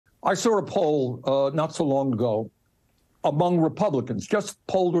I saw a poll not so long ago among Republicans, just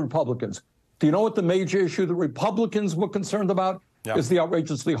polled Republicans. Do you know what the major issue that Republicans were concerned about? Yeah. Is the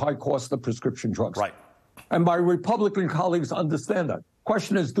outrageously high cost of prescription drugs. Right. And my Republican colleagues understand that.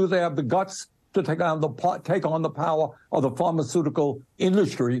 Question is, do they have the guts to take on the power of the pharmaceutical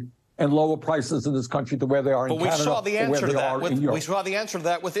industry and lower prices in this country to where they are in Canada? But we saw the answer to that. We saw the answer to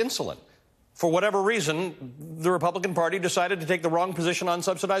that with insulin. For whatever reason, the Republican Party decided to take the wrong position on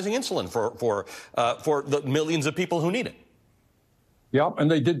subsidizing insulin for the millions of people who need it. Yep, and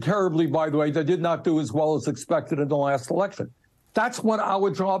they did terribly, by the way. They did not do as well as expected in the last election. That's what our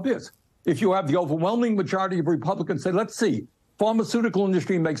job is. If you have the overwhelming majority of Republicans say, let's see, pharmaceutical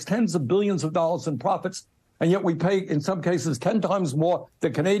industry makes tens of billions of dollars in profits, and yet we pay, in some cases, 10 times more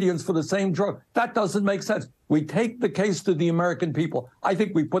than Canadians for the same drug. That doesn't make sense. We take the case to the American people. I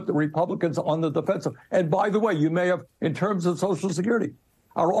think we put the Republicans on the defensive. And by the way, you may have, in terms of Social Security,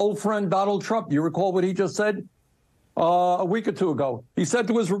 our old friend Donald Trump, you recall what he just said a week or two ago? He said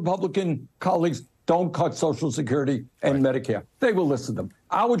to his Republican colleagues, don't cut Social Security and Medicare. They will listen to them.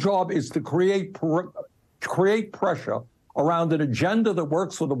 Our job is to create pressure around an agenda that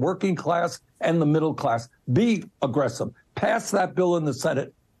works for the working class and the middle class. Be aggressive. Pass that bill in the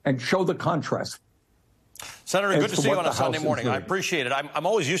Senate and show the contrast. Senator, good to see you on a Sunday morning. I appreciate it. I'm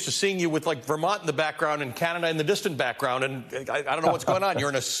always used to seeing you with, like, Vermont in the background and Canada in the distant background, and I don't know what's going on. You're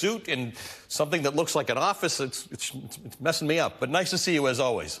in a suit in something that looks like an office. It's messing me up. But nice to see you, as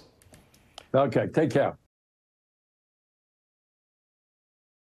always. Okay, take care.